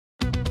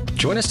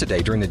Join us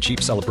today during the Jeep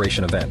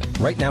Celebration event.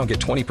 Right now, get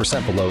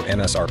 20% below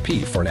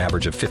MSRP for an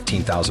average of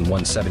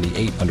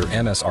 $15,178 under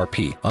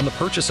MSRP on the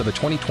purchase of a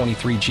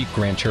 2023 Jeep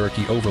Grand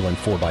Cherokee Overland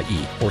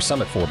 4xE or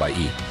Summit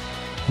 4xE.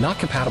 Not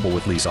compatible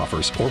with lease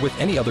offers or with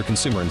any other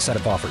consumer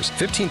incentive offers.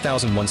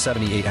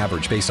 $15,178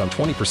 average based on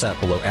 20%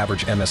 below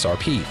average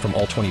MSRP from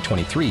all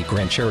 2023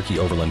 Grand Cherokee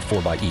Overland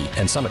 4xE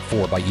and Summit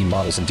 4xE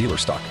models in dealer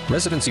stock.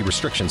 Residency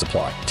restrictions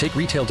apply. Take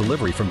retail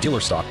delivery from dealer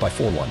stock by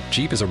 4/1.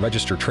 Jeep is a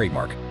registered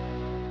trademark.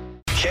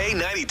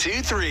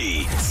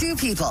 K92-3. Two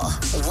people,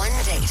 one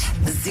date,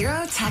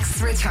 0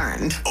 texts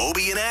returned.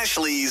 Obie and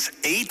Ashley's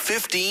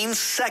 8:15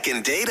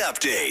 second date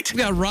update. We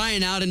got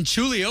Ryan out in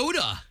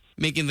Chuliota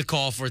making the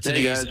call for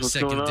today's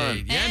second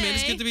date. Yeah, man,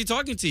 it's good to be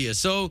talking to you.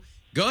 So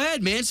go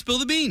ahead, man, spill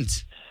the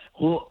beans.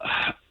 Well,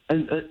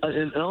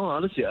 in all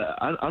honesty,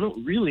 I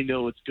don't really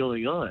know what's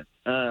going on.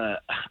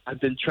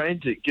 I've been trying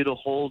to get a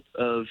hold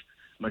of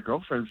my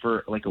girlfriend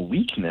for like a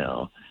week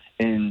now,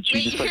 and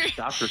she just like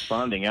stopped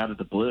responding out of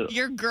the blue.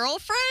 Your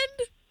girlfriend?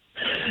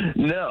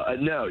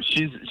 No,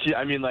 she.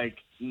 I mean, like,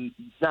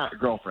 not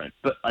girlfriend,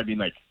 but I mean,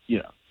 like,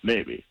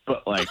 maybe,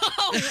 but like,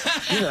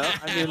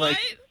 I mean, like.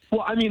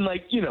 Well, I mean,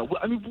 like,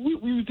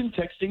 we've been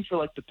texting for,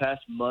 like, the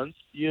past month,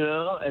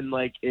 and,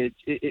 like,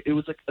 it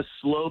was, like, a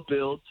slow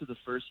build to the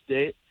first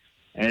date,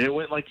 and it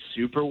went, like,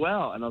 super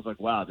well. And I was like,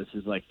 wow, this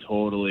is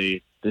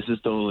totally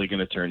going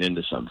to turn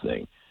into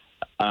something.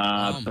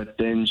 But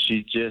then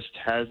she just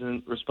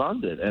hasn't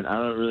responded, and I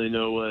don't really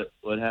know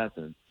what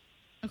happened.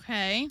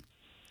 Okay,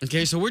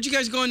 so where'd you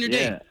guys go on your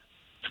date?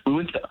 We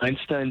went to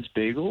Einstein's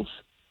Bagels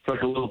for,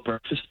 like, a little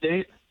breakfast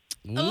date.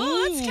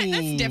 Oh,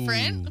 that's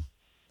different.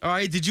 All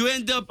right, did you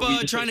end up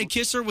trying to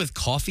kiss her with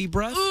coffee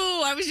breath?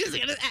 Ooh, I was just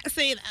going to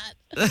say that.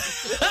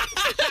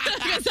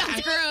 Because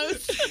that's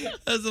gross.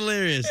 That's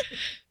hilarious.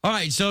 All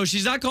right, so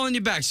she's not calling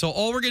you back. So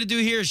all we're going to do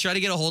here is try to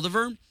get a hold of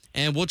her,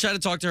 and we'll try to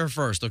talk to her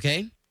first,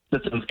 okay?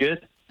 That sounds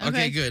good.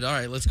 Okay, good. All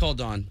right, let's call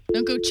Dawn.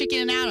 Don't go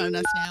chickening out on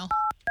us now.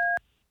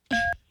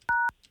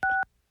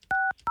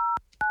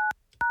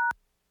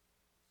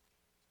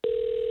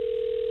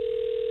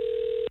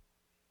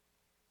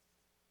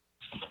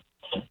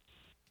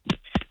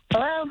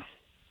 Hello?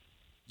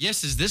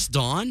 Yes, is this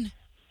Dawn?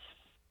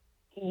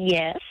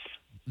 Yes.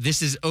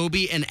 This is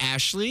Obie and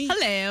Ashley.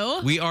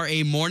 Hello. We are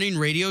a morning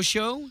radio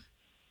show.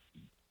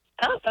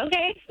 Oh,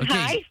 okay.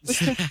 Hi.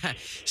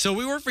 So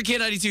we work for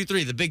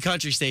K92.3, the big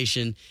country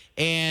station,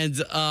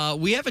 and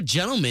we have a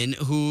gentleman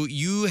who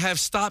you have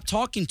stopped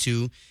talking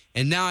to,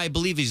 and now I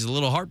believe he's a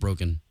little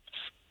heartbroken.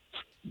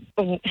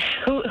 Who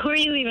are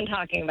you even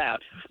talking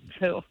about?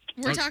 Who?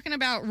 We're talking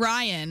about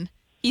Ryan.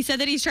 He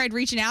said that he's tried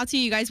reaching out to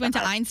you. You guys went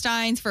to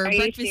Einstein's for a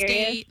breakfast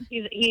date.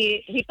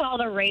 He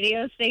called a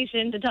radio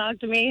station to talk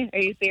to me. Are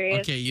you serious?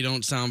 Okay, you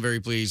don't sound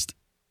very pleased.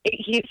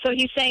 So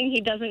he's saying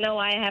he doesn't know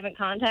why I haven't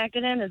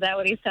contacted him? Is that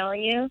what he's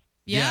telling you?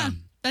 Yeah.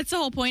 That's the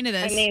whole point of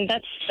this. I mean,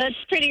 that's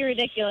pretty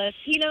ridiculous.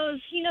 He knows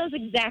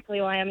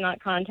exactly why I'm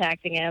not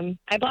contacting him.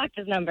 I blocked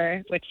his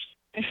number, which...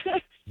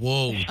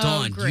 Whoa,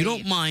 Dawn, you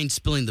don't mind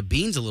spilling the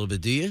beans a little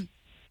bit, do you?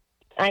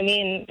 I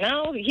mean,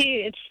 no,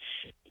 it's...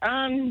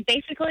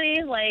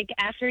 basically, like,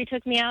 after he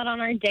took me out on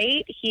our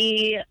date,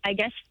 he, I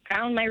guess,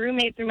 found my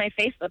roommate through my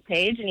Facebook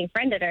page, and he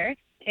friended her,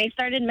 and he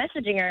started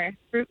messaging her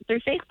through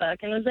Facebook,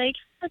 and was like,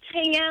 let's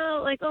hang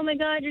out, like, oh my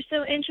God, you're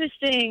so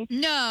interesting.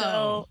 No.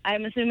 So,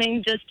 I'm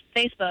assuming just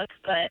Facebook,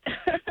 but...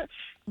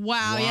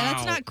 Wow, yeah,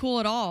 that's not cool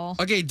at all.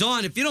 Okay,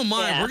 Dawn, if you don't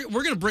mind,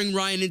 we're going to bring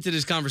Ryan into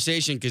this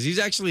conversation, because he's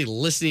actually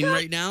listening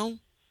right now.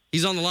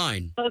 He's on the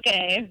line.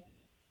 Okay.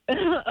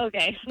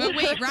 Okay. But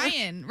wait,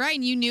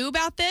 Ryan, you knew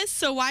about this?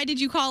 So why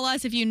did you call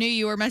us if you knew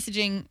you were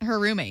messaging her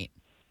roommate?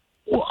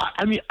 Well,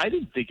 I mean, I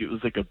didn't think it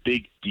was like a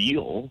big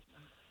deal.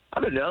 I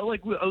don't know.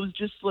 Like, I was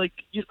just like,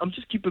 I'm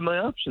just keeping my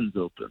options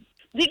open.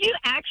 Did you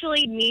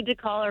actually need to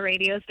call a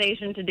radio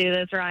station to do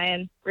this,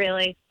 Ryan?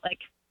 Really? Like,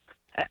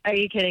 are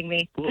you kidding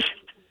me?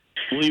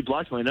 Well, you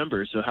blocked my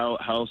number, so how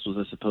else was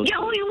I supposed to?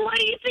 Yeah, why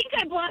do you think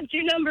I blocked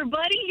your number,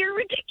 buddy? You're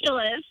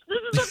ridiculous. This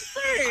is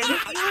absurd.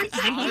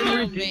 Oh,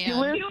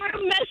 ridiculous? You were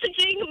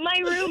messaging my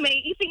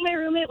roommate. You think my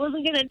roommate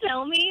wasn't going to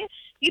tell me?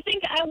 You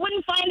think I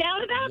wouldn't find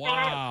out about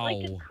that?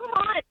 Like, come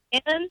on,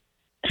 man.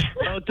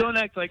 No, don't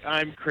act like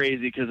I'm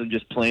crazy because I'm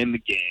just playing the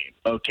game,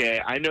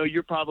 okay? I know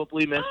you're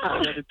probably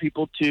messaging other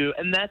people, too,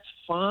 and that's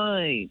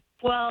fine.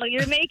 Well,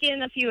 you're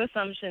making a few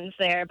assumptions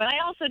there, but I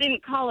also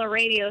didn't call a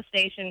radio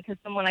station because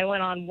someone I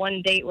went on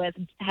one date with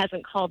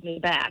hasn't called me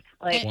back.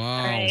 Like,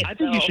 wow. Right, I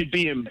think you should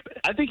be.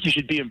 I think you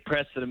should be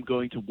impressed that I'm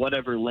going to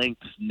whatever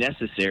lengths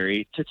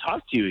necessary to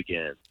talk to you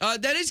again.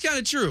 That is kind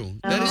of true.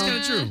 That is kind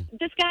of true.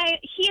 This guy,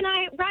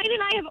 Ryan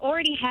and I have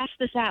already hashed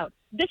this out.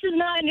 This is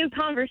not a new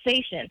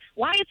conversation.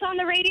 Why it's on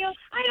the radio,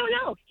 I don't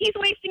know. He's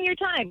wasting your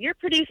time. Your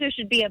producer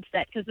should be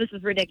upset because this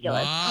is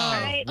ridiculous. Wow.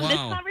 All right, wow. This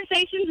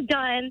conversation's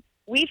done.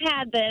 We've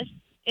had this.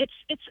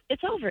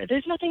 It's over.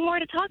 There's nothing more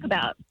to talk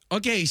about.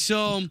 Okay,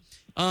 so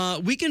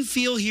we can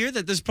feel here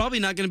that there's probably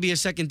not going to be a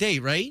second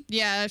date, right?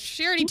 Yeah,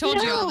 she already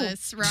told you all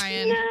this,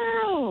 Ryan.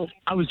 No.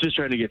 I was just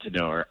trying to get to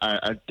know her.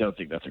 I don't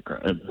think that's a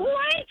crime.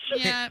 What?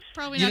 Yeah,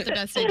 probably not the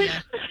best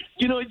idea.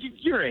 You know,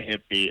 you're a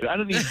hippie. I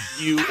don't need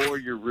you or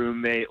your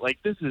roommate. Like,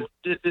 this is,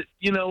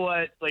 you know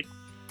what? Like,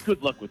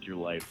 good luck with your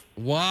life.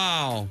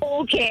 Wow.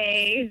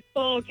 Okay.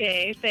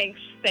 Thanks.